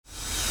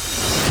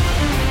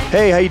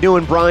Hey, how you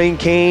doing? Brian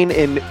Kane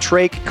and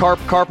Trake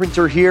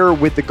Carpenter here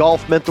with the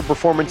Golf Mental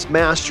Performance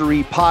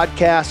Mastery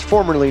podcast,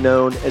 formerly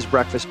known as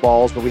Breakfast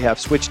Balls, but we have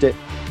switched it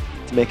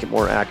to make it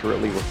more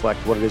accurately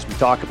reflect what it is we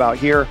talk about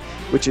here,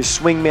 which is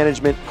swing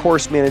management,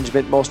 course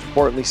management, most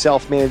importantly,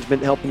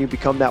 self-management, helping you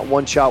become that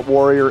one-shot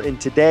warrior. And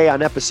today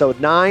on episode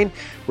 9,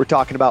 we're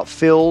talking about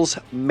Phil's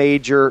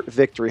major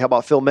victory. How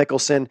about Phil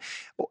Mickelson?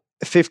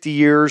 50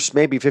 years,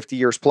 maybe 50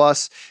 years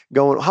plus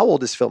going. How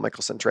old is Phil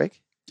Mickelson, Trake?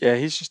 Yeah,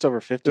 he's just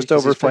over 50. Just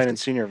over 50. Playing in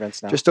senior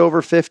events now. Just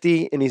over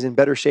 50, and he's in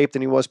better shape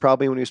than he was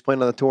probably when he was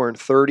playing on the tour in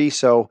 30.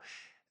 So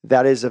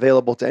that is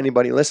available to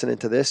anybody listening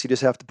to this. You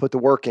just have to put the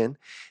work in.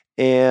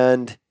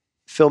 And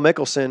Phil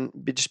Mickelson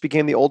just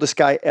became the oldest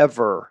guy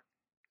ever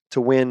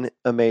to win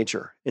a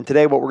major. And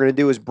today what we're going to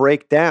do is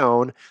break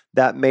down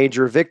that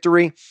major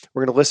victory.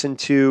 We're going to listen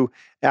to,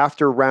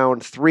 after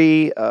round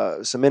 3,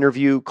 some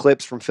interview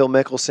clips from Phil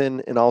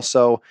Mickelson and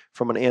also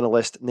from an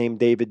analyst named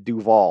David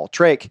Duval.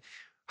 Trake,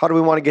 how do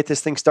we want to get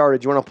this thing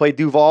started? You want to play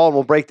Duval and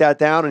we'll break that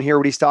down and hear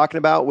what he's talking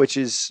about, which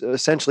is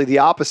essentially the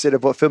opposite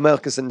of what Phil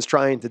Mickelson is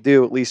trying to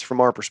do, at least from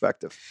our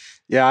perspective.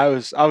 Yeah,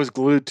 I was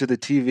glued to the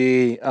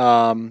TV.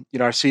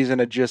 Our season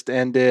had just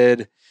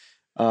ended.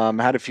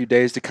 Had a few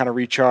days to kind of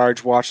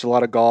recharge, watched a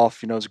lot of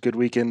golf. It was a good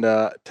weekend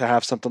to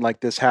have something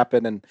like this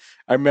happen. And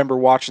I remember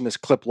watching this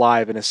clip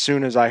live, and as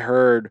soon as I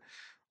heard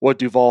what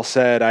Duval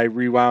said, I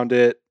rewound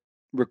it,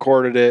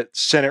 recorded it,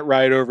 sent it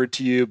right over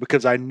to you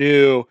because I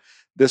knew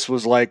this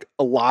was like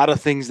a lot of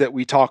things that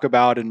we talk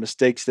about and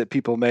mistakes that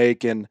people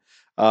make. And,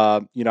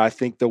 I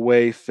think the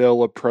way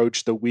Phil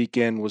approached the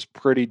weekend was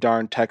pretty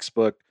darn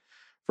textbook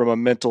from a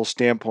mental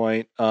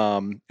standpoint.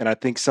 And I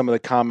think some of the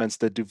comments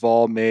that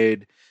Duval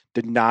made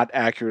did not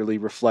accurately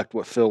reflect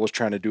what Phil was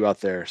trying to do out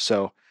there.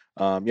 So,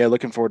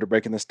 looking forward to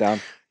breaking this down.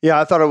 Yeah,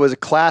 I thought it was a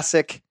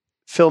classic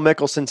Phil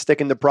Mickelson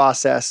sticking to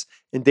process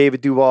and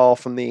David Duval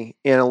from the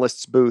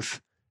analyst's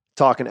booth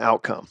talking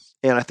outcome.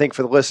 And I think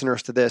for the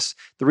listeners to this,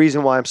 the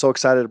reason why I'm so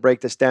excited to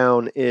break this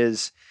down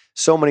is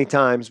so many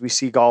times we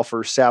see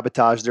golfers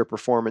sabotage their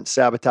performance,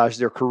 sabotage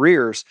their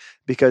careers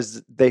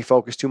because they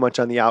focus too much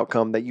on the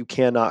outcome that you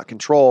cannot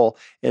control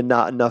and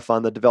not enough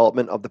on the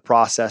development of the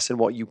process and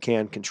what you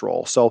can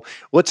control. So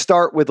let's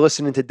start with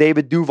listening to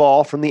David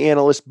Duval from the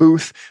analyst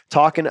booth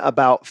talking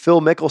about Phil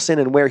Mickelson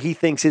and where he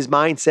thinks his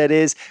mindset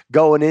is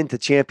going into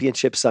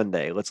Championship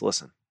Sunday. Let's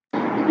listen.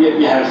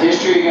 You have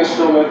history against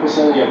Phil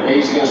Mickelson, you have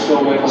age against Phil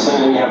Mickelson,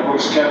 and you have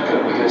Brooks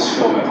Koepka against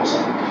Phil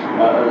Mickelson.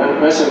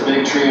 That's a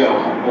big trio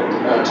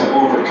to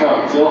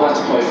overcome. Phil has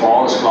to play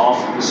flawless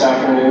golf this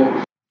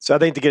afternoon. So I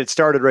think to get it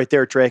started right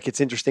there, Drake,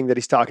 it's interesting that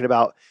he's talking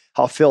about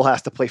how Phil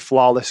has to play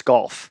flawless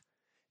golf.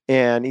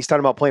 And he's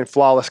talking about playing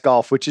flawless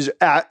golf, which is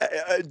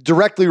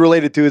directly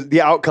related to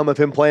the outcome of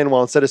him playing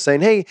well. Instead of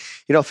saying, hey,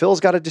 Phil's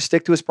got to just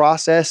stick to his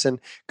process and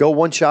go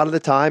one shot at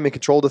a time and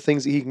control the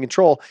things that he can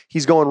control.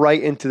 He's going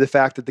right into the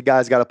fact that the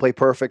guy's got to play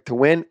perfect to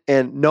win.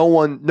 And no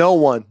one on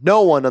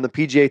the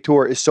PGA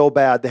Tour is so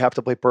bad they have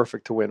to play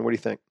perfect to win. What do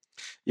you think?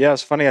 Yeah,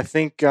 it's funny. I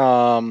think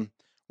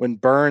when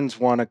Burns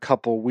won a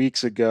couple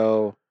weeks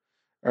ago,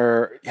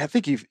 or I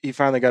think he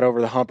finally got over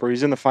the hump, or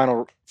he's in the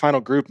final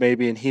group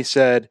maybe, and he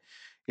said,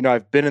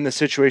 I've been in this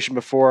situation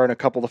before in a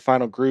couple of the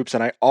final groups,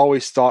 and I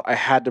always thought I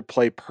had to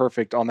play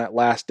perfect on that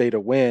last day to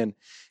win.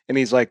 And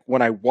he's like,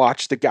 when I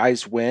watch the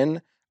guys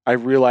win, I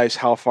realize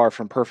how far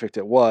from perfect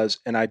it was,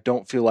 and I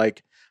don't feel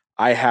like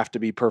I have to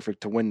be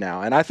perfect to win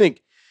now. And I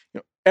think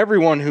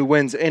everyone who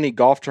wins any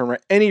golf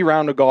tournament, any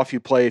round of golf you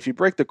play, if you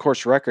break the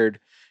course record,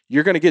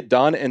 you're going to get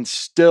done and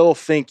still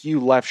think you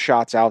left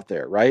shots out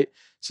there, right?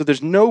 So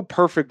there's no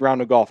perfect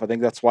round of golf. I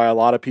think that's why a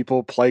lot of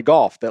people play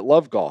golf that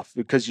love golf,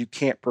 because you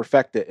can't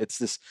perfect it. It's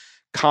this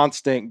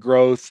constant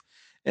growth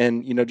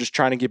and, just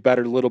trying to get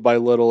better little by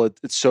little.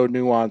 It's so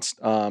nuanced.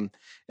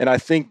 And I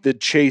think the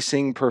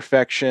chasing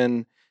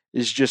perfection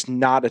is just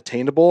not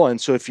attainable.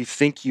 And so if you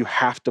think you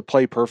have to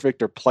play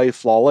perfect or play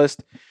flawless,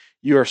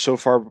 you are so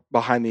far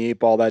behind the 8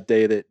 ball that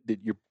day that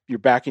you're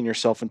backing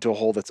yourself into a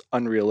hole that's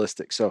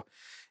unrealistic. So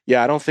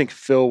yeah, I don't think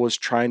Phil was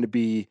trying to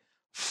be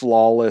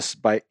flawless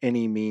by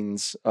any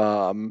means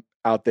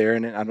out there.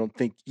 And I don't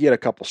think he had a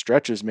couple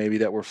stretches maybe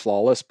that were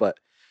flawless, but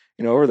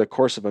over the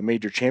course of a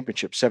major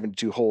championship,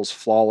 72 holes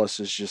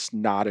flawless is just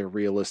not a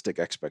realistic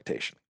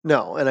expectation.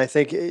 No. And I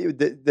think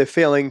the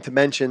failing to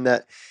mention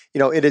that,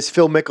 it is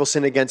Phil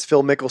Mickelson against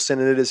Phil Mickelson,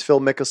 and it is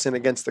Phil Mickelson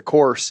against the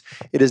course.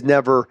 It is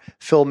never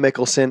Phil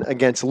Mickelson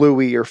against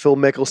Louis or Phil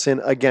Mickelson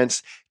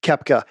against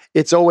Koepka.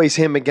 It's always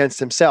him against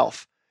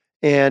himself.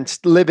 And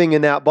living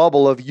in that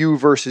bubble of you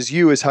versus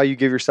you is how you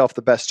give yourself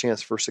the best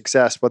chance for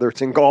success, whether it's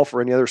in golf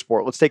or any other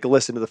sport. Let's take a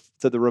listen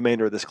to the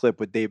remainder of this clip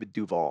with David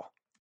Duval.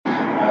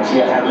 If you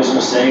got to have those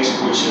mistakes,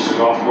 which is a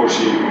golf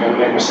course, you're going to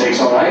make mistakes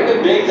on. I think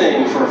the big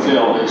thing for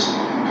Phil is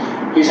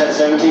he's had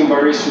 17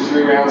 birdies through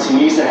 3 rounds. He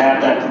needs to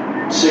have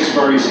that 6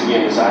 birdies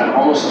again. He's had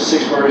almost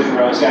 6 birdies per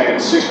round. He's got to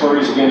get 6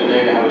 birdies again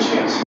today to have a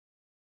chance.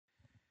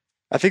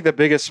 I think the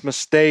biggest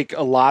mistake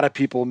a lot of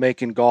people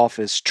make in golf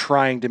is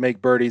trying to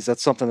make birdies.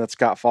 That's something that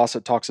Scott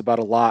Fawcett talks about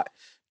a lot.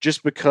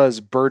 Just because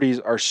birdies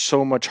are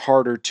so much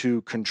harder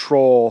to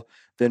control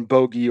than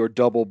bogey or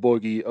double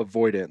bogey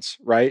avoidance,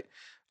 right?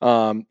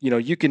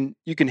 You can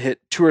hit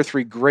 2 or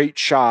 3 great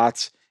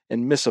shots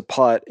and miss a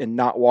putt and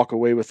not walk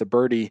away with a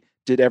birdie,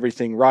 did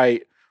everything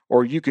right.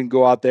 Or you can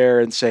go out there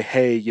and say,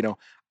 hey,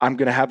 I'm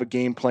going to have a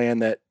game plan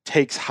that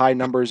takes high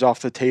numbers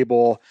off the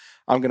table.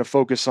 I'm going to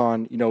focus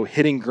on,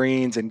 hitting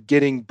greens and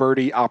getting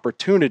birdie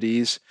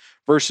opportunities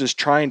versus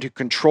trying to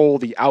control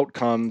the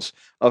outcomes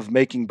of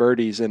making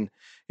birdies. And,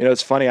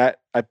 it's funny.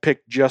 I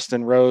picked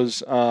Justin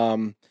Rose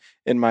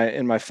in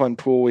my fun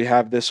pool we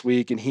have this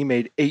week, and he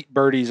made 8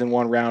 birdies in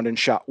one round and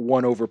shot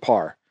 1 over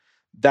par.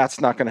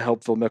 That's not going to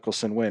help Phil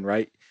Mickelson win,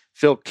 right?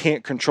 Phil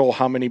can't control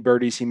how many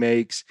birdies he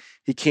makes.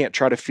 He can't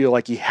try to feel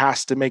like he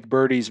has to make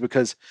birdies,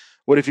 because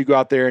what if you go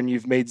out there and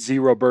you've made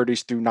 0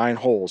 birdies through 9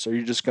 holes? Are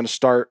you just going to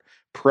start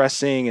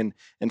pressing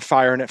and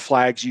firing at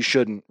flags you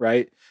shouldn't,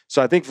 right?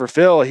 So I think for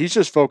Phil, he's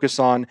just focused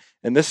on,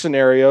 in this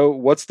scenario,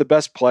 what's the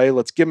best play?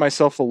 Let's give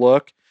myself a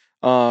look.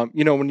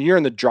 When you're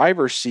in the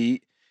driver's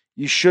seat,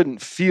 you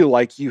shouldn't feel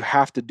like you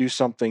have to do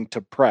something to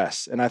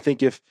press. And I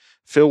think if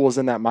Phil was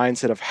in that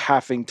mindset of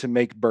having to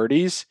make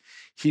birdies,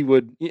 he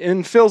would.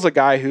 And Phil's a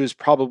guy who's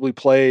probably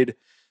played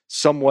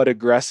somewhat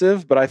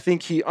aggressive, but I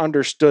think he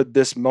understood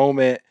this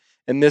moment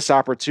and this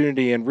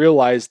opportunity and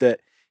realized that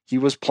he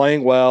was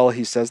playing well.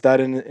 He says that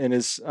in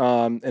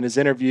his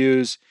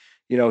interviews.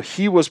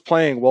 He was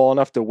playing well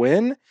enough to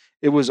win.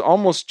 It was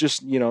almost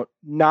just,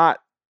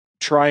 not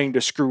trying to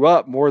screw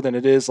up more than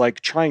it is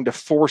like trying to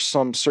force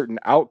some certain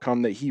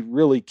outcome that he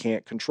really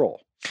can't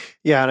control.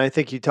 Yeah, and I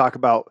think you talk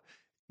about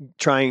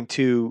trying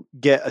to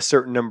get a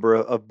certain number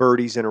of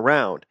birdies in a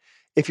round.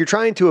 If you're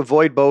trying to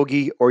avoid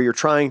bogey or you're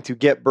trying to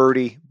get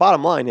birdie,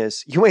 bottom line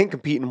is you ain't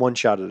competing one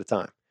shot at a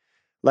time.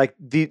 Like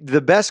the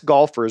best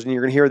golfers, and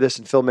you're going to hear this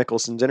in Phil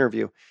Mickelson's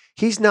interview,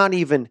 he's not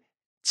even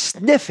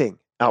sniffing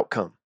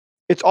outcome.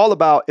 It's all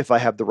about if I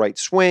have the right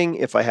swing,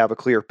 if I have a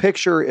clear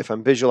picture, if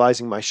I'm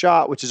visualizing my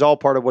shot, which is all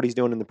part of what he's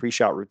doing in the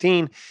pre-shot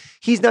routine.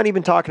 He's not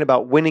even talking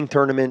about winning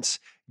tournaments,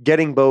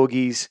 getting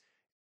bogeys,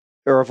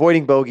 or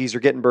avoiding bogeys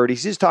or getting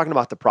birdies. He's just talking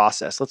about the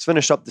process. Let's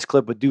finish up this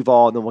clip with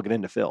Duval, and then we'll get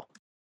into Phil.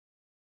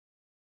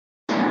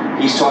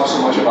 He's talked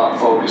so much about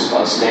focus,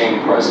 about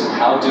staying present.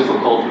 How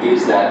difficult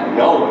is that,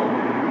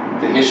 knowing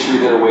the history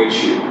that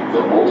awaits you,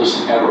 the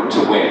oldest ever to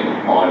win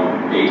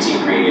on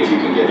 18 green, if you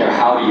can get there?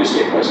 How do you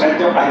stay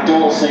present? I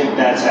don't think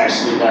that's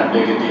actually that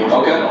big a deal for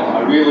Okay. Phil.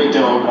 I really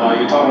don't.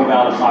 You're talking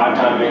about a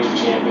 5-time major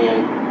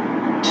champion,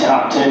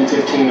 top 10,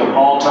 15 of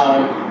all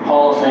time,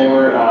 Hall of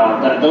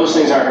Famer. Those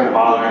things aren't going to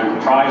bother him.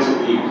 The prize at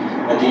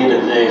the end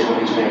of the day is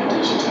what he's paying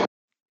attention to.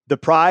 The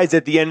prize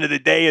at the end of the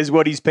day is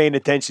what he's paying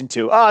attention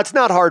to. It's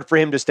not hard for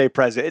him to stay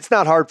present. It's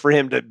not hard for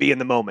him to be in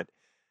the moment.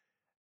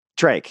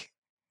 Drake,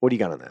 what do you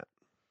got on that?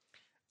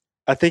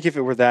 I think if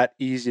it were that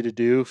easy to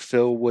do,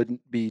 Phil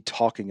wouldn't be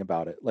talking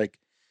about it. Like,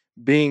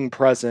 being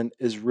present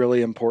is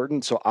really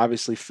important. So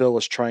obviously Phil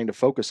is trying to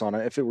focus on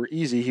it. If it were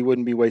easy, he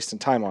wouldn't be wasting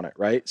time on it,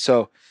 right?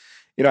 So,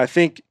 I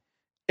think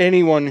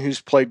anyone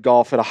who's played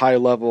golf at a high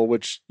level,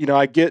 which,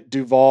 I get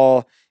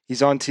Duval,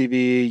 he's on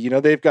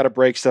TV, they've got to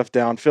break stuff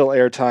down, fill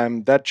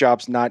airtime. That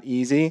job's not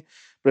easy.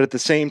 But at the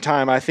same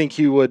time, I think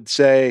he would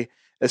say,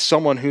 as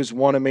someone who's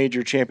won a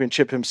major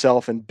championship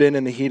himself and been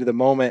in the heat of the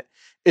moment,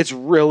 it's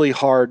really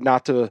hard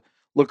not to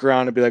look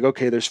around and be like,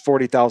 okay, there's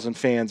 40,000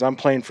 fans. I'm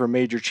playing for a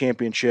major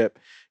championship.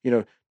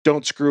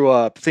 Don't screw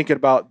up. Thinking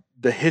about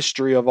the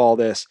history of all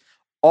this,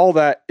 all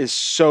that is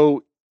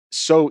so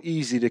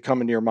easy to come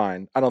into your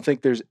mind. I don't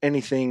think there's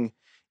anything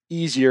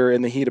easier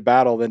in the heat of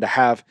battle than to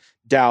have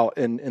doubt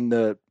and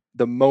the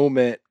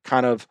moment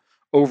kind of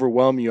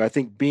overwhelm you. I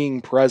think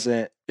being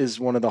present is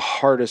one of the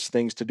hardest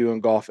things to do in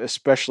golf,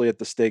 especially at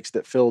the stakes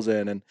that Phil's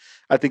in. And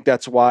I think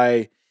that's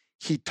why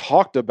he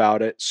talked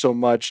about it so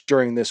much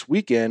during this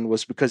weekend,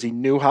 was because he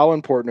knew how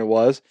important it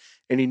was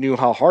and he knew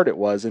how hard it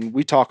was. And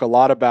we talk a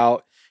lot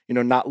about,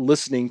 not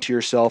listening to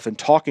yourself and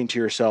talking to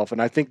yourself.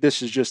 And I think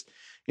this is just,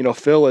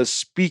 Phil is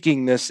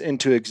speaking this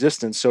into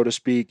existence, so to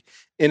speak,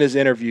 in his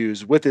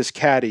interviews with his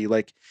caddy.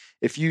 Like,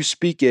 if you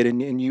speak it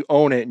and you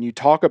own it and you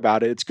talk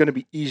about it, it's going to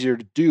be easier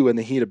to do in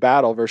the heat of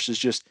battle versus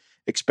just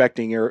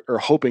expecting or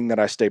hoping that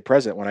I stay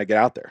present when I get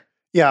out there.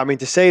 Yeah, I mean,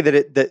 to say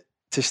that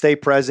to stay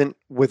present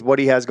with what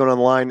he has going on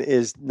the line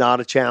is not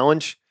a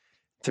challenge,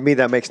 to me,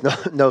 that makes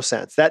no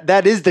sense.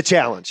 That is the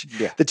challenge.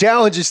 Yeah. The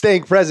challenge is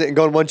staying present and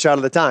going one shot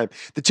at a time.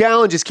 The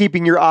challenge is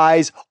keeping your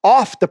eyes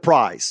off the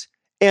prize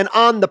and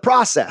on the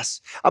process.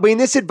 I mean,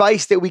 this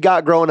advice that we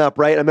got growing up,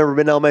 right? I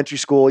remember in elementary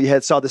school,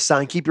 saw the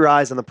sign, keep your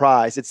eyes on the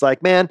prize. It's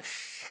like, man,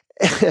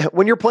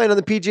 when you're playing on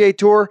the PGA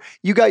Tour,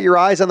 you got your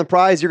eyes on the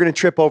prize, you're going to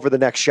trip over the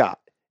next shot.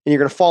 And you're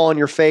going to fall on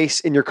your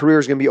face and your career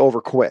is going to be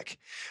over quick.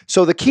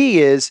 So the key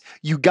is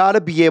you got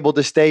to be able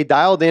to stay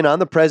dialed in on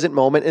the present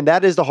moment. And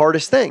that is the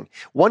hardest thing.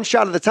 One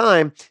shot at a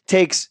time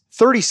takes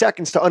 30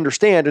 seconds to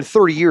understand and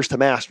 30 years to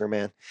master,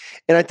 man.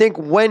 And I think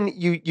when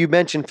you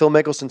mentioned Phil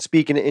Mickelson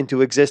speaking it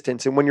into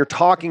existence, and when you're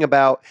talking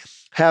about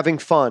having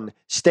fun,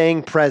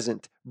 staying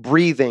present,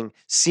 breathing,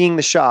 seeing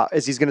the shot,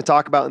 as he's going to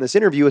talk about in this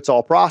interview. It's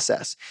all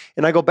process.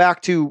 And I go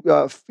back to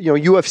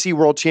UFC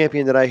world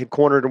champion that I had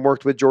cornered and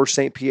worked with, George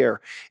St.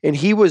 Pierre, and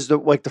he was the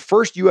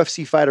first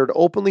UFC fighter to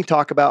openly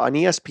talk about on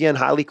ESPN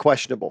highly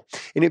questionable.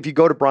 And if you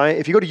go to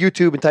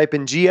YouTube and type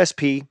in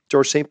GSP,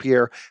 George St.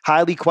 Pierre,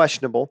 highly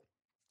questionable,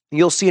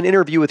 you'll see an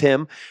interview with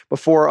him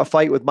before a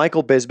fight with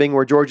Michael Bisping,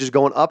 where George is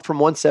going up from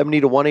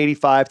 170 to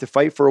 185 to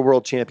fight for a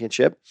world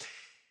championship.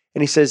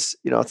 And he says,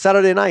 it's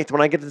Saturday night.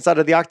 When I get inside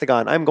of the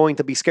octagon, I'm going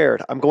to be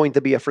scared. I'm going to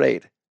be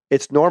afraid.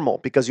 It's normal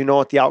because you know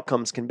what the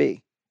outcomes can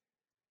be.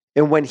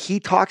 And when he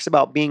talks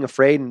about being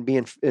afraid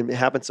and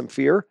having some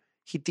fear,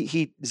 he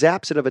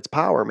zaps it of its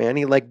power, man.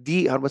 He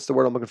what's the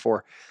word I'm looking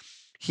for?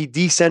 He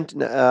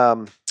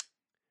desensitizes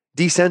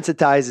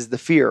the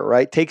fear,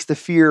 right? Takes the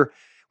fear.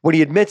 When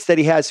he admits that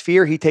he has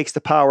fear, he takes the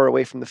power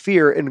away from the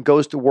fear and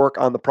goes to work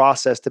on the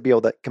process to be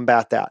able to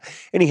combat that.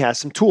 And he has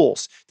some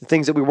tools, the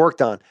things that we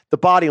worked on, the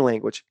body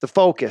language, the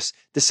focus,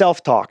 the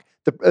self-talk,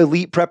 the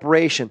elite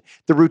preparation,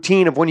 the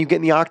routine of when you get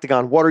in the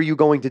octagon, what are you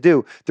going to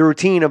do? The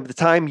routine of the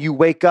time you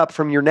wake up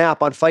from your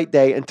nap on fight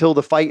day until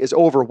the fight is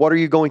over, what are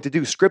you going to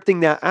do?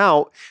 Scripting that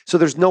out so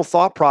there's no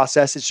thought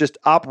process. It's just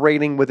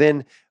operating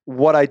within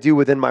what I do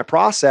within my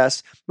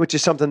process, which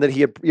is something that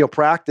he had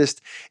practiced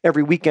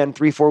every weekend,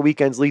 3-4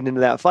 weekends leading into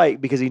that fight,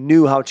 because he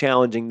knew how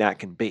challenging that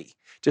can be.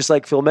 Just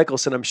like Phil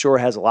Mickelson, I'm sure,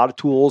 has a lot of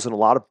tools and a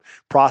lot of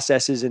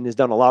processes and has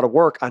done a lot of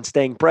work on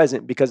staying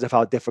present because of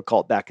how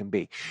difficult that can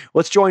be.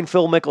 Let's join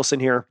Phil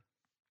Mickelson here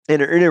in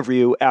an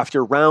interview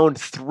after round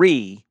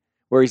 3,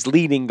 where he's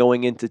leading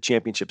going into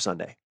Championship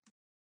Sunday.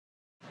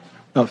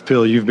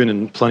 Phil, you've been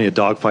in plenty of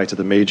dogfights at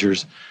the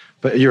majors,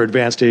 but at your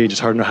advanced age, it's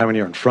hard to know how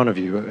many are in front of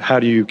you. How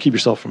do you keep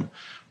yourself from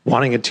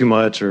wanting it too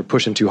much or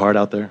pushing too hard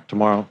out there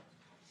tomorrow?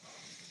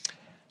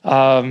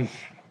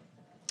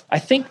 I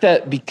think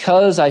that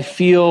because I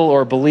feel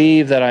or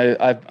believe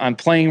that I'm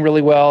playing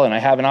really well and I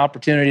have an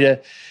opportunity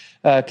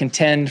to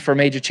contend for a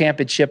major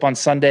championship on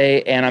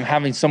Sunday, and I'm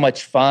having so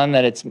much fun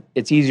that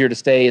it's easier to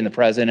stay in the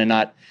present and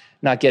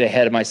not get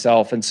ahead of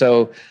myself. And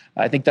so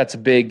I think that's a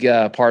big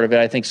part of it.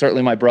 I think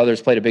certainly my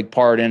brothers played a big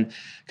part in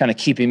kind of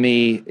keeping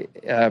me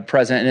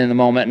present and in the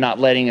moment, not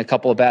letting a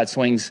couple of bad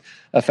swings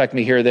affect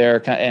me here or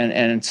there.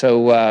 And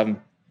so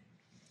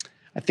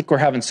I think we're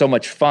having so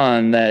much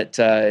fun that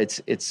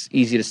it's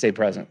easy to stay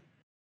present.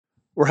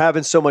 We're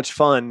having so much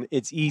fun,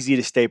 it's easy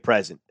to stay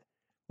present.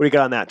 What do you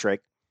got on that,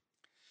 Drake?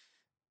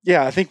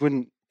 Yeah, I think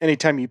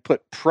anytime you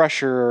put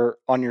pressure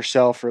on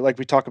yourself, or like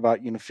we talk about,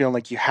 feeling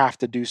like you have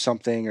to do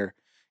something, or,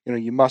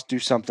 you must do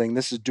something,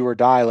 this is do or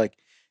die. Like,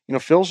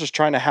 Phil's just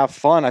trying to have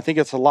fun. I think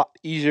it's a lot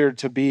easier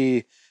to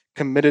be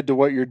committed to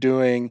what you're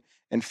doing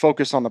and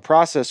focus on the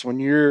process when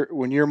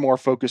you're more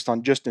focused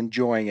on just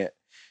enjoying it.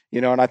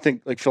 And I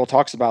think, like Phil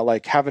talks about,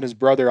 like having his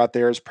brother out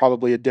there is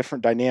probably a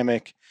different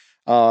dynamic.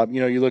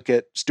 You look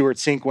at Stuart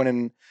Sink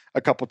winning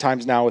a couple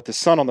times now with his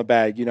son on the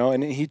bag,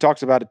 and he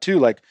talks about it too.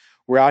 Like,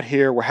 we're out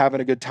here, we're having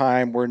a good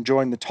time, we're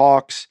enjoying the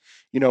talks,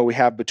 we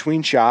have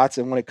between shots.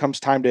 And when it comes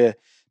time to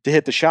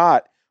hit the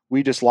shot,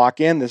 we just lock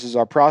in. This is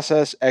our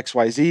process,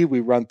 XYZ. We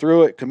run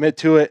through it, commit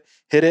to it,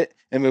 hit it,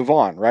 and move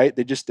on, right?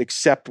 They just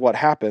accept what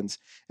happens.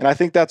 And I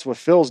think that's what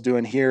Phil's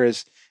doing here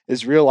is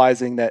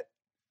realizing that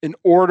in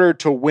order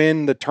to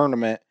win the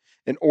tournament,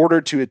 in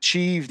order to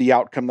achieve the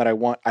outcome that I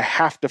want, I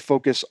have to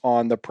focus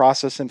on the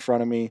process in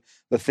front of me,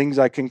 the things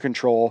I can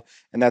control,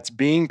 and that's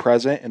being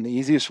present. And the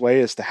easiest way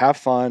is to have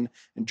fun,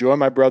 enjoy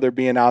my brother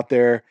being out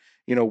there,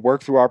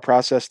 work through our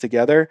process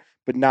together,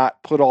 but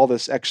not put all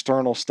this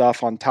external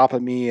stuff on top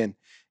of me. And,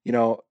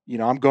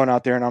 I'm going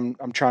out there and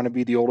I'm trying to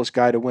be the oldest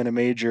guy to win a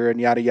major and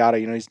yada, yada.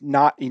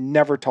 He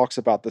never talks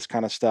about this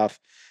kind of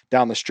stuff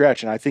down the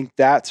stretch. And I think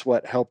that's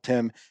what helped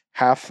him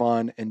have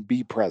fun and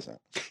be present.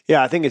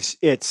 Yeah, I think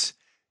it's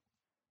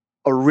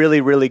a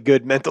really, really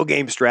good mental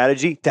game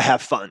strategy to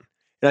have fun.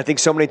 And I think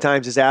so many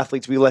times as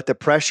athletes, we let the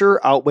pressure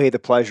outweigh the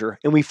pleasure,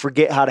 and we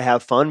forget how to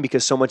have fun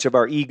because so much of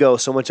our ego,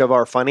 so much of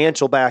our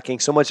financial backing,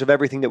 so much of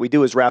everything that we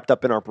do is wrapped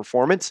up in our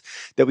performance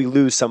that we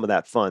lose some of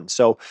that fun.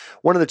 So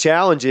one of the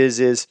challenges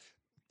is,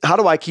 how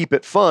do I keep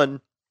it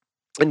fun?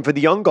 And for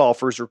the young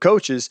golfers or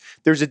coaches,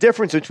 there's a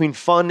difference between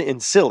fun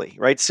and silly,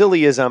 right?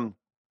 Silly is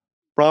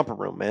romper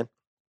room, man.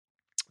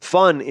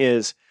 Fun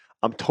is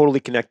I'm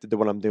totally connected to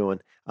what I'm doing.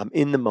 I'm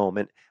in the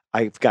moment.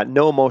 I've got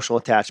no emotional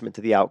attachment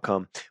to the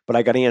outcome, but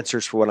I got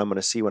answers for what I'm going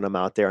to see when I'm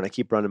out there. And I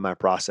keep running my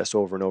process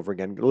over and over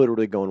again,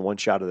 literally going one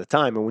shot at a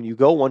time. And when you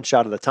go one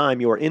shot at a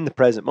time, you are in the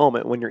present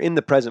moment. When you're in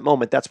the present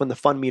moment, that's when the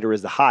fun meter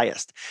is the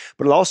highest.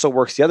 But it also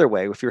works the other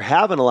way. If you're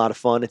having a lot of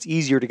fun, it's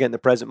easier to get in the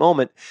present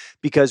moment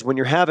because when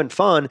you're having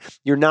fun,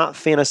 you're not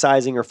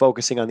fantasizing or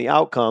focusing on the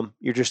outcome.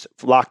 You're just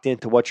locked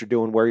into what you're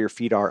doing, where your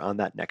feet are on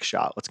that next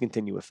shot. Let's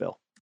continue with Phil.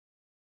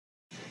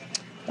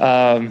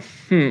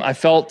 I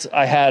felt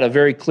I had a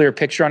very clear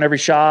picture on every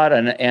shot,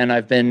 and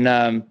I've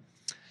been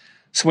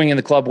swinging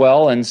the club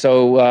well, and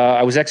so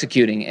I was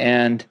executing,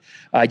 and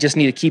I just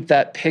need to keep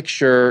that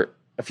picture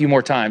a few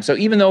more times. So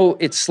even though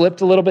it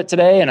slipped a little bit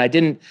today, and I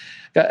didn't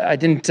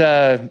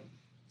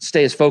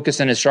stay as focused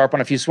and as sharp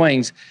on a few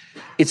swings,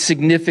 it's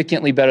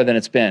significantly better than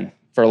it's been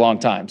for a long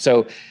time.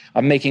 So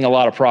I'm making a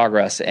lot of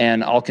progress,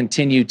 and I'll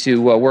continue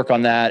to work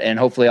on that, and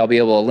hopefully I'll be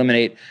able to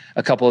eliminate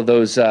a couple of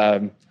those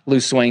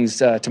loose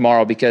swings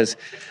tomorrow, because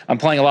I'm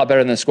playing a lot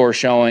better than the score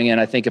showing, and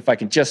I think if I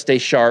can just stay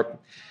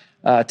sharp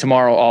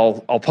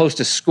tomorrow, I'll post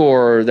a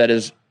score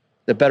that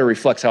better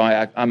reflects how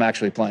I'm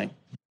actually playing.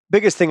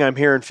 Biggest thing I'm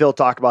hearing Phil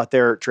talk about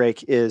there,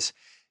 Drake, is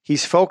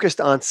he's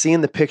focused on seeing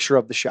the picture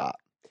of the shot.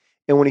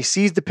 And when he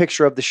sees the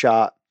picture of the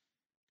shot,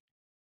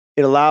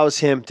 it allows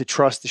him to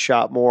trust the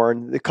shot more.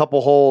 And the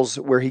couple holes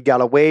where he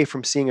got away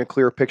from seeing a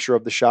clear picture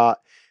of the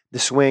shot, the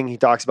swing, he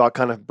talks about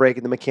kind of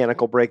breaking the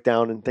mechanical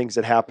breakdown and things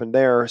that happened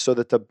there, so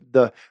that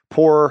the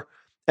poor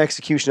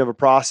execution of a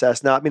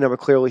process, not being able to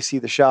clearly see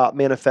the shot,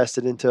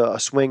 manifested into a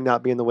swing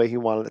not being the way he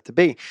wanted it to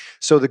be.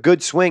 So the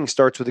good swing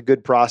starts with a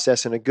good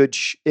process and a good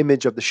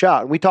image of the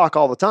shot. And we talk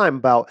all the time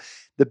about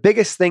the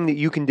biggest thing that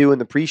you can do in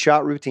the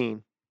pre-shot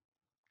routine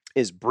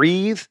is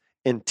breathe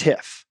and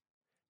TIFF.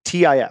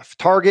 TIF,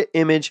 target,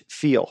 image,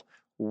 feel.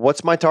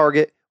 What's my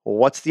target?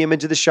 What's the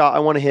image of the shot I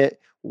want to hit?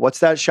 What's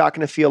that shot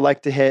going to feel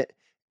like to hit?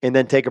 And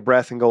then take a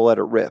breath and go let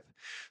it rip.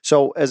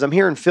 So as I'm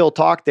hearing Phil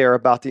talk there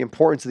about the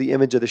importance of the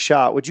image of the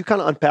shot, would you kind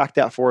of unpack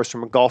that for us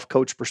from a golf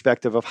coach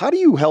perspective of how do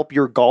you help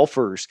your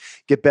golfers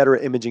get better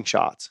at imaging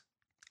shots?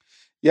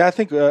 Yeah, I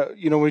think,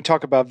 when we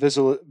talk about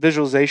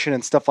visualization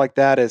and stuff like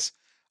that is,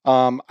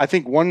 I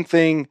think one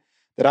thing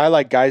that I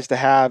like guys to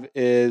have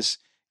is,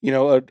 a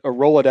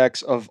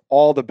Rolodex of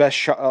all the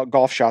best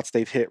golf shots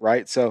they've hit,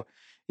 right? So,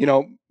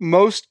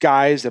 most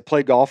guys that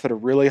play golf at a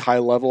really high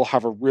level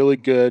have a really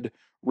good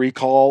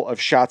recall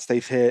of shots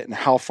they've hit and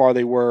how far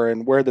they were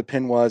and where the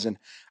pin was. And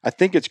I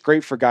think it's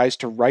great for guys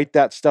to write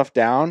that stuff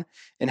down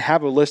and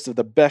have a list of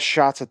the best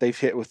shots that they've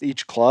hit with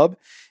each club.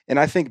 And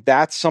I think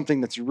that's something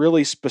that's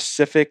really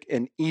specific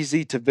and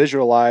easy to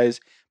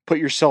visualize. Put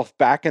yourself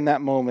back in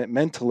that moment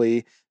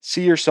mentally,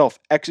 see yourself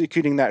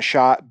executing that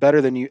shot better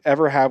than you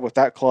ever have with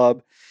that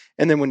club.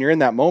 And then when you're in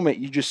that moment,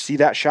 you just see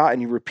that shot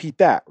and you repeat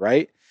that,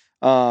 right?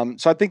 So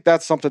I think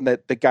that's something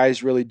that the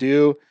guys really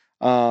do.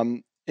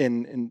 And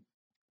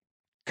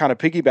kind of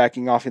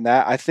piggybacking off in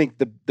that, I think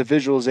the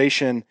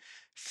visualization,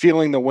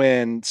 feeling the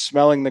wind,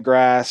 smelling the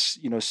grass,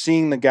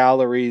 seeing the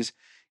galleries,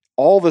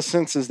 all the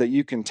senses that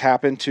you can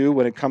tap into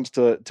when it comes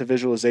to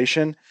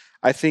visualization,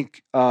 I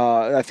think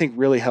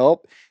really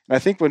help. And I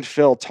think when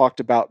Phil talked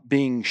about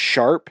being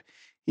sharp,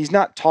 he's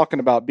not talking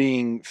about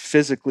being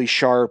physically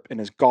sharp and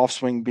his golf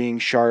swing being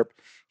sharp.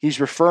 He's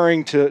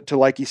referring to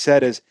like he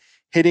said, is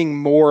hitting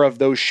more of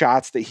those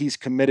shots that he's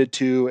committed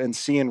to and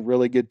seeing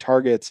really good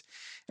targets.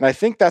 And I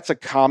think that's a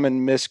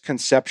common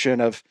misconception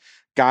of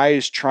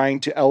guys trying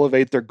to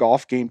elevate their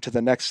golf game to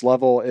the next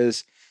level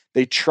is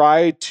they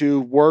try to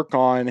work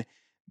on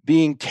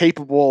being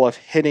capable of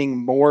hitting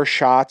more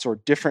shots or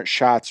different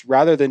shots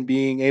rather than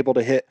being able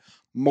to hit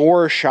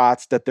more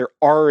shots that they're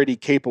already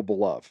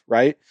capable of,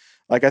 right?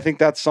 Like, I think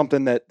that's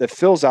something that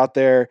Phil's out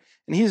there,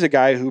 and he's a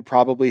guy who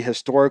probably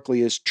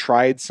historically has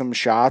tried some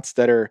shots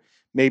that are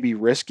maybe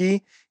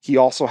risky. He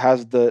also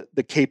has the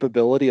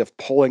capability of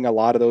pulling a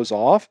lot of those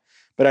off.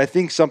 But I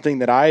think something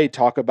that I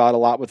talk about a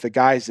lot with the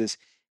guys is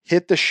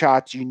hit the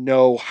shots you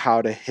know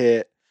how to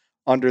hit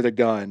under the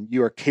gun.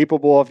 You are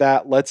capable of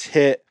that. Let's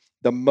hit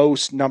the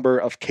most number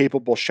of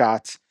capable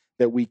shots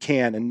that we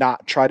can and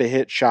not try to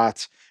hit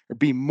shots or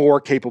be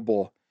more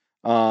capable.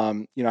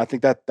 I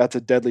think that's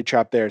a deadly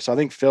trap there. So I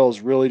think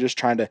Phil's really just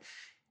trying to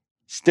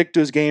stick to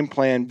his game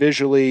plan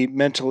visually,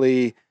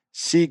 mentally,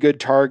 see good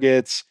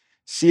targets,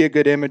 see a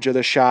good image of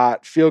the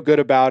shot, feel good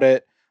about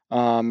it.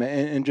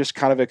 And just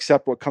kind of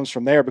accept what comes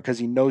from there because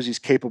he knows he's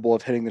capable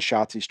of hitting the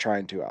shots he's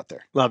trying to out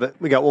there. Love it.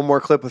 We got one more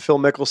clip with Phil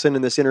Mickelson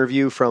in this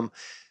interview from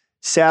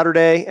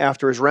Saturday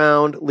after his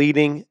round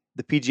leading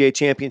the PGA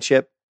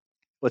Championship.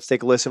 Let's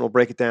take a listen. We'll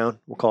break it down.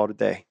 We'll call it a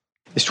day.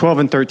 It's 12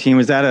 and 13.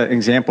 Was that an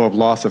example of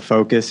loss of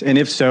focus? And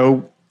if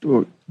so,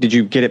 did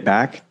you get it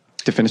back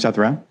to finish out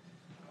the round?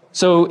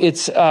 So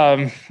it's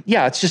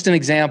just an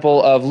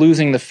example of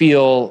losing the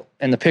feel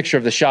and the picture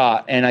of the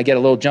shot. And I get a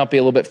little jumpy,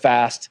 a little bit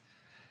fast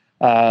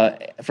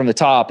from the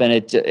top. And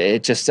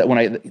it just,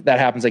 that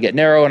happens, I get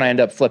narrow and I end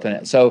up flipping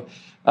it. So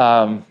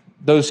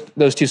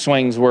those two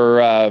swings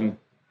were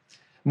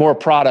more a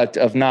product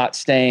of not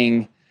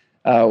staying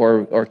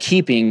or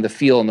keeping the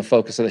feel and the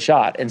focus of the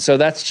shot. And so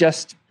that's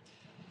just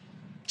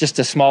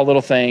a small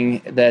little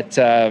thing that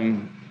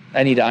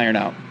I need to iron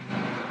out.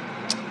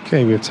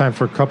 Okay, we have time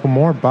for a couple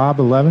more. Bob,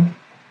 11.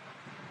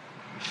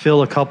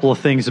 Phil, a couple of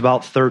things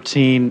about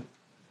 13.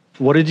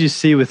 What did you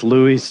see with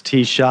Louis'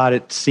 tee shot?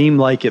 It seemed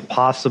like it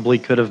possibly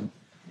could have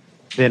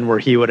been where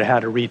he would have had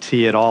to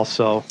re-tee it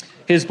also.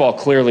 His ball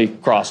clearly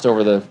crossed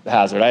over the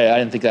hazard. I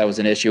didn't think that was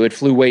an issue. It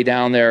flew way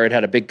down there. It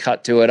had a big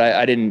cut to it.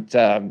 I didn't,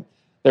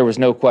 there was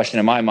no question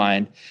in my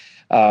mind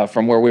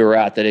from where we were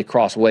at that it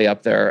crossed way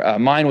up there.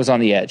 Mine was on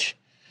the edge.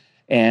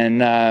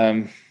 And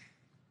I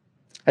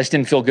just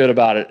didn't feel good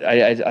about it.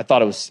 I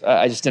thought it was,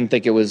 I just didn't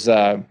think it was,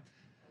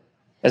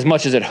 as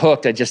much as it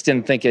hooked, I just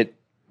didn't think it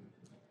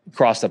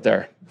crossed up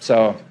there.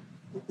 So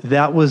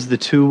That was the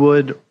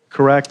 2-wood,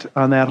 correct,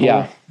 on that hole?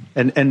 Yeah.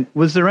 And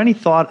was there any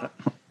thought,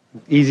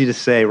 easy to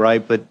say,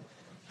 right, but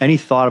any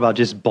thought about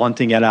just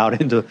bunting it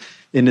out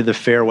into the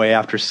fairway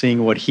after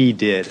seeing what he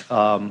did?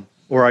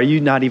 Or are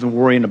you not even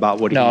worrying about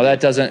what he did? No,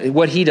 that doesn't.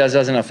 What he does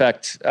doesn't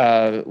affect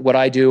what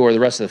I do or the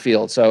rest of the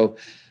field. So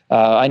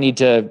I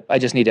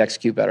just need to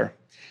execute better.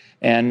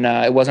 And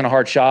it wasn't a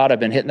hard shot. I've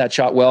been hitting that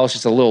shot well. It's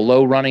just a little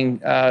low running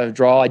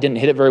draw. I didn't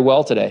hit it very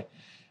well today,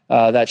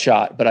 that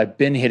shot, but I've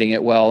been hitting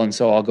it well, and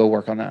so I'll go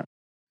work on that.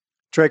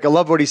 Drake, I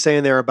love what he's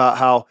saying there about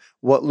how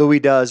what Louis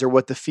does or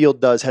what the field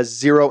does has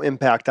zero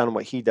impact on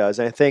what he does.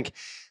 And I think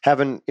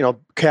having,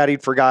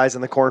 caddied for guys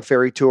on the Korn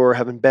Ferry Tour,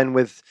 having been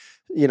with,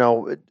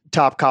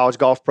 top college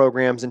golf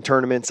programs and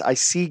tournaments, I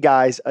see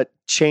guys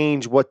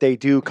change what they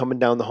do coming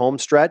down the home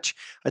stretch.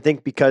 I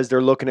think because they're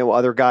looking at what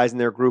other guys in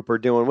their group are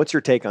doing. What's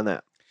your take on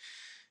that?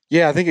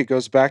 Yeah, I think it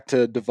goes back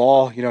to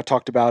Duvall,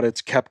 talked about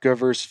it's Koepka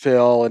versus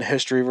Phil and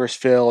history versus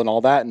Phil and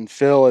all that. And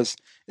Phil is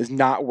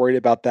not worried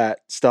about that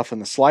stuff in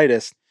the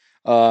slightest.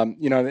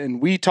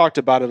 And we talked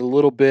about it a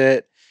little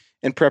bit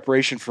in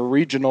preparation for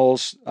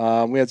regionals.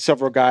 We had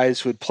several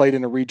guys who had played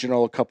in a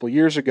regional a couple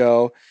years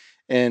ago.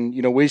 And,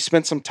 we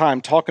spent some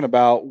time talking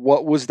about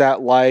what was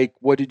that like?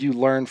 What did you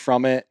learn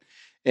from it?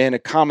 And a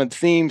common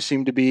theme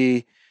seemed to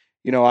be,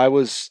 I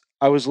was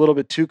a little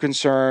bit too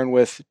concerned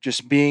with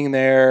just being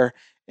there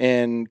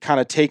and kind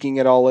of taking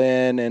it all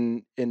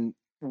in and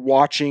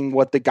watching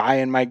what the guy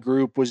in my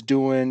group was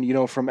doing,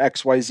 from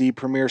XYZ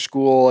Premier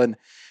School. And,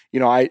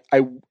 I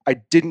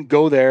didn't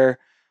go there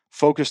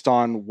focused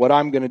on what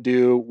I'm going to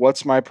do,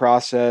 what's my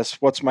process,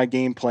 what's my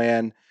game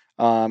plan.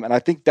 And I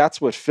think that's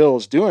what Phil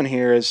is doing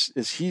here is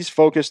he's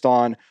focused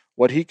on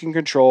what he can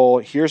control.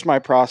 Here's my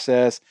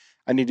process.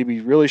 I need to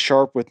be really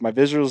sharp with my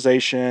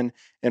visualization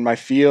and my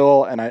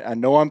feel. And I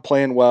know I'm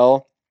playing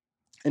well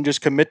and just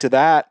commit to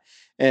that.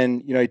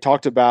 And, he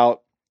talked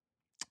about,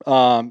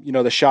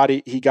 the shot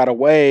he got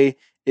away.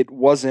 It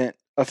wasn't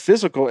a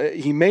physical,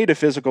 he made a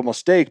physical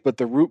mistake, but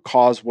the root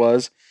cause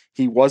was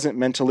he wasn't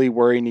mentally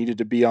where he needed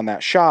to be on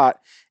that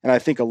shot. And I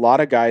think a lot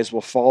of guys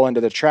will fall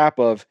into the trap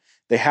of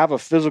they have a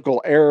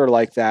physical error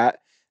like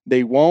that.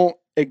 They won't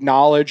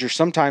acknowledge or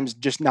sometimes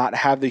just not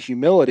have the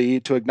humility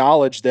to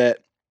acknowledge that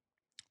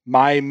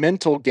my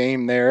mental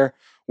game there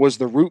was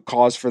the root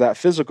cause for that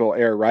physical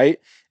error, right?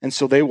 And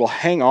so they will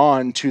hang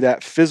on to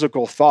that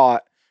physical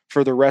thought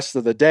for the rest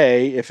of the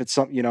day. If it's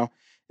something,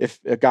 if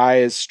a guy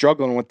is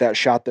struggling with that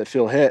shot that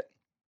Phil hit,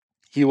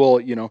 he will,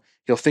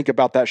 he'll think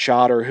about that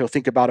shot or he'll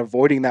think about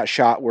avoiding that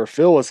shot where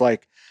Phil is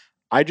like,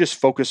 I just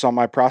focus on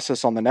my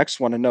process on the next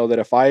one and know that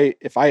if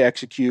I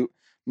execute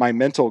my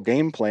mental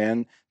game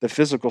plan, the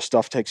physical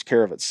stuff takes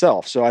care of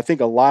itself. So I think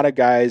a lot of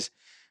guys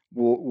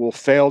will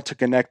fail to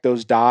connect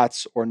those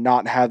dots or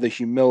not have the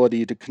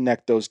humility to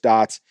connect those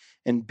dots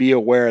and be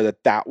aware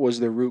that that was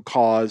the root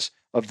cause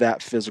of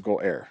that physical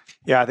error.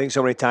 Yeah, I think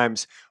so many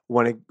times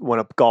when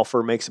a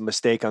golfer makes a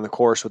mistake on the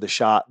course with a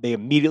shot, they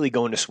immediately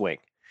go into swing.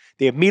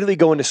 They immediately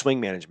go into swing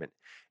management.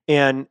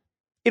 And,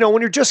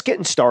 when you're just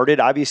getting started,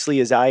 obviously,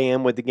 as I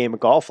am with the game of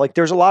golf, like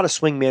there's a lot of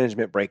swing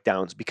management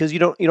breakdowns because you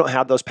don't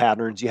have those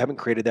patterns. You haven't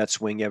created that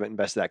swing. You haven't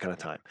invested that kind of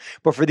time.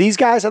 But for these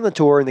guys on the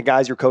tour and the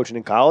guys you're coaching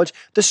in college,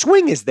 the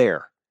swing is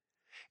there.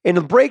 And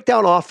the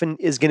breakdown often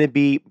is going to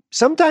be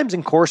sometimes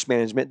in course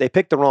management, they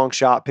picked the wrong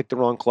shot, picked the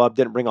wrong club,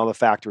 didn't bring all the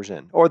factors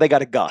in, or they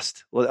got a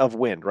gust of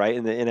wind, right?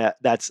 And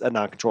that's a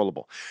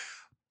non-controllable.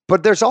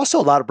 But there's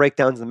also a lot of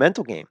breakdowns in the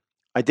mental game.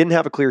 I didn't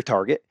have a clear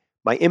target.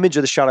 My image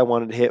of the shot I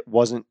wanted to hit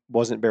wasn't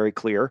very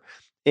clear.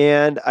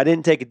 And I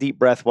didn't take a deep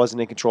breath, wasn't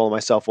in control of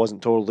myself,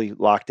 wasn't totally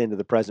locked into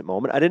the present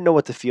moment. I didn't know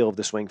what the feel of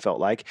the swing felt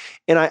like.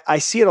 And I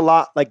see it a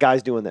lot like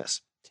guys doing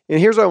this. And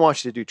here's what I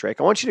want you to do, Drake.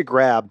 I want you to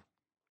grab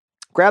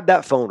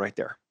that phone right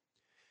there.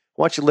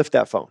 I want you to lift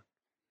that phone.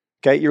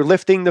 Okay, you're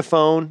lifting the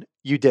phone.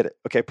 You did it.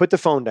 Okay, put the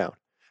phone down.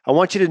 I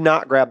want you to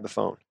not grab the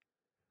phone.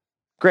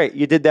 Great,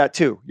 you did that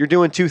too. You're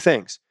doing two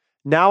things.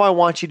 Now I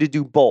want you to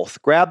do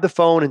both. Grab the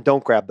phone and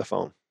don't grab the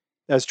phone.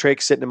 As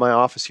Trake's sitting in my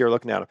office here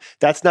looking at him.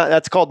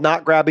 That's called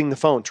not grabbing the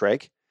phone,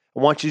 Trake.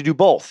 I want you to do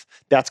both.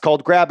 That's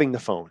called grabbing the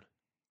phone.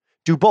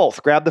 Do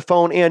both. Grab the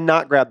phone and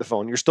not grab the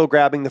phone. You're still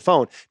grabbing the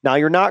phone. Now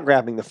you're not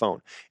grabbing the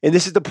phone. And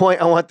this is the point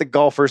I want the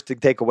golfers to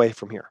take away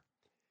from here.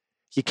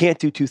 You can't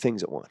do two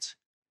things at once.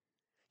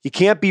 You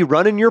can't be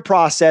running your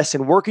process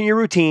and working your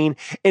routine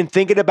and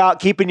thinking about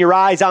keeping your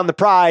eyes on the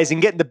prize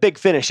and getting the big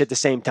finish at the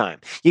same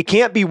time. You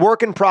can't be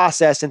working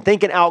process and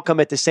thinking outcome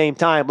at the same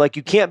time. Like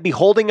you can't be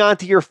holding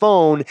onto your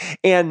phone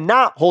and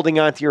not holding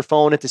onto your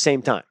phone at the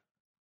same time.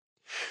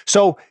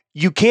 So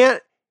you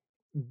can't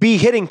be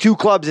hitting two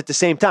clubs at the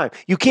same time.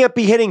 You can't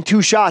be hitting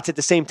two shots at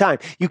the same time.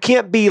 You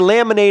can't be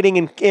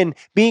laminating and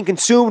being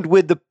consumed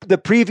with the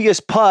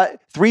previous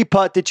three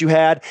putt that you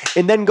had,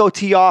 and then go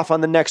tee off on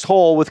the next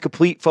hole with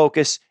complete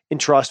focus and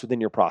trust within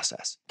your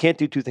process. Can't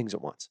do two things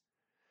at once.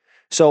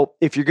 So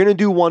if you're going to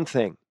do one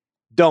thing,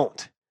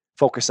 don't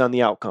focus on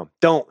the outcome.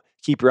 Don't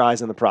keep your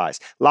eyes on the prize.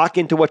 Lock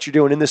into what you're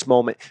doing in this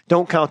moment.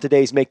 Don't count the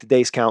days, make the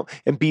days count,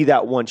 and be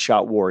that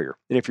one-shot warrior.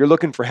 And if you're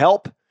looking for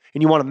help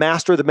and you want to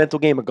master the mental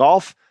game of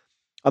golf,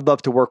 I'd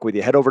love to work with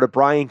you. Head over to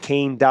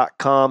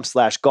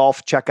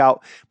briankane.com/golf. Check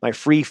out my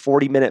free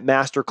 40-minute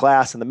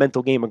masterclass in the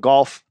mental game of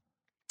golf.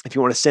 If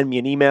you want to send me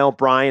an email,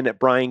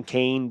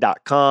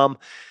 brian@briankane.com.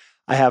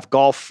 I have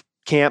golf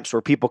camps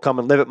where people come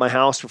and live at my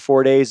house for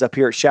 4 days up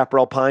here at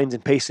Chaparral Pines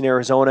in Payson,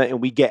 Arizona, and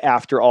we get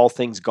after all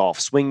things golf.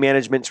 Swing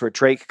management's where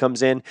Trake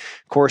comes in.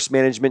 Course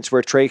management's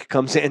where Trake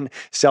comes in.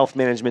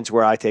 Self-management's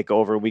where I take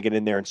over, and we get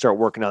in there and start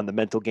working on the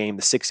mental game,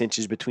 the 6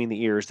 inches between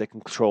the ears that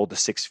can control the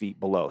 6 feet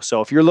below. So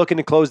if you're looking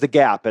to close the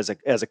gap as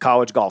a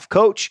college golf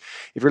coach,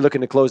 if you're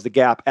looking to close the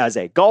gap as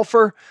a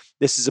golfer,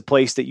 this is a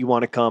place that you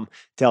want to come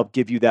to help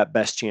give you that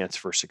best chance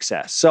for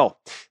success. So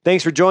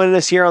thanks for joining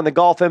us here on the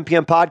Golf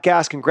MPM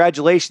podcast.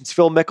 Congratulations,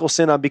 Phil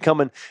Mickelson, on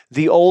becoming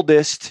the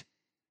oldest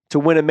to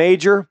win a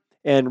major.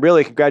 And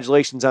really,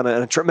 congratulations on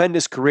a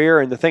tremendous career.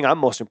 And the thing I'm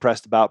most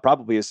impressed about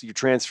probably is your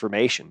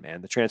transformation,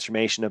 man, the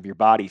transformation of your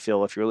body,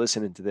 Phil, if you're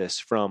listening to this,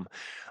 from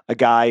a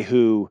guy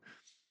who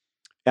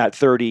at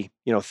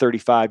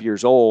 35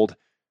 years old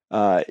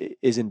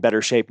is in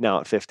better shape now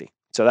at 50.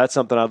 So that's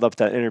something I'd love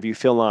to interview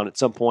Phil on at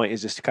some point,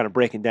 is just kind of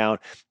breaking down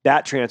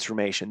that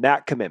transformation,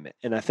 that commitment.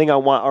 And the thing I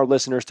want our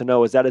listeners to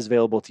know is that is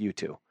available to you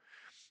too.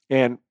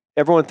 And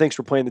everyone thinks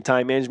we're playing the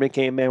time management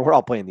game, man. We're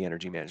all playing the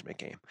energy management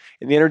game.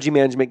 And the energy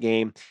management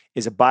game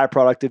is a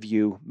byproduct of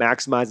you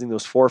maximizing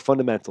those 4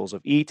 fundamentals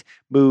of eat,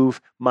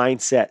 move,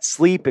 mindset,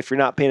 sleep. If you're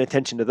not paying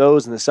attention to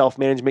those in the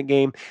self-management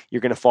game,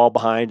 you're going to fall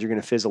behind, you're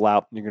going to fizzle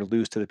out, and you're going to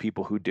lose to the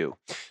people who do.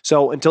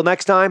 So until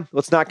next time,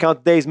 let's not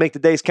count the days, make the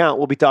days count.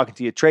 We'll be talking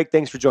to you. Trake,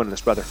 thanks for joining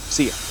us, brother.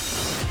 See ya.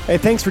 Hey,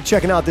 thanks for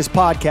checking out this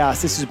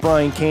podcast. This is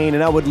Brian Kane,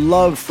 and I would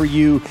love for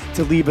you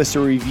to leave us a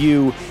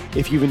review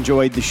if you've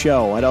enjoyed the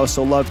show. I'd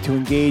also love to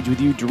engage with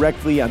you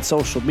directly on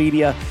social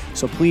media,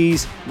 so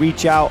please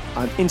reach out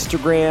on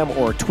Instagram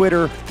or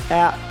Twitter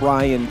at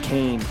Brian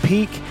Kane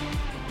Peak.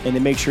 And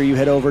then make sure you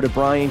head over to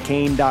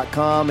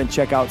briankane.com and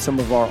check out some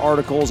of our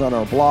articles on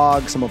our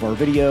blog, some of our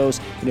videos.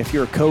 And if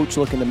you're a coach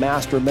looking to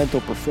master mental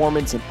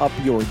performance and up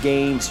your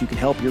game so you can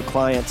help your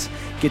clients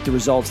get the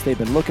results they've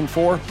been looking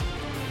for,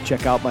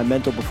 check out my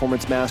Mental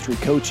Performance Mastery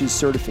Coaches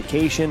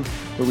certification,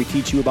 where we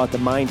teach you about the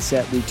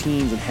mindset,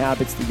 routines, and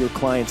habits that your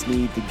clients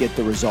need to get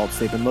the results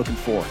they've been looking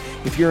for.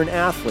 If you're an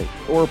athlete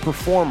or a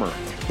performer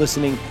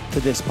listening to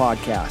this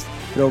podcast,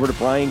 head over to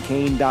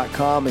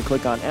briankane.com and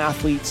click on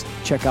Athletes.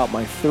 Check out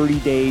my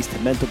 30 Days to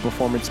Mental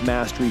Performance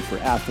Mastery for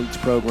Athletes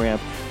program,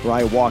 where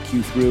I walk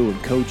you through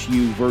and coach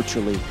you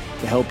virtually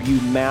to help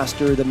you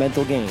master the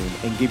mental game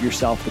and give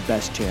yourself the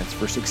best chance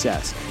for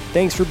success.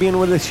 Thanks for being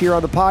with us here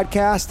on the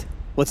podcast.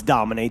 Let's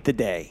dominate the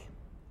day.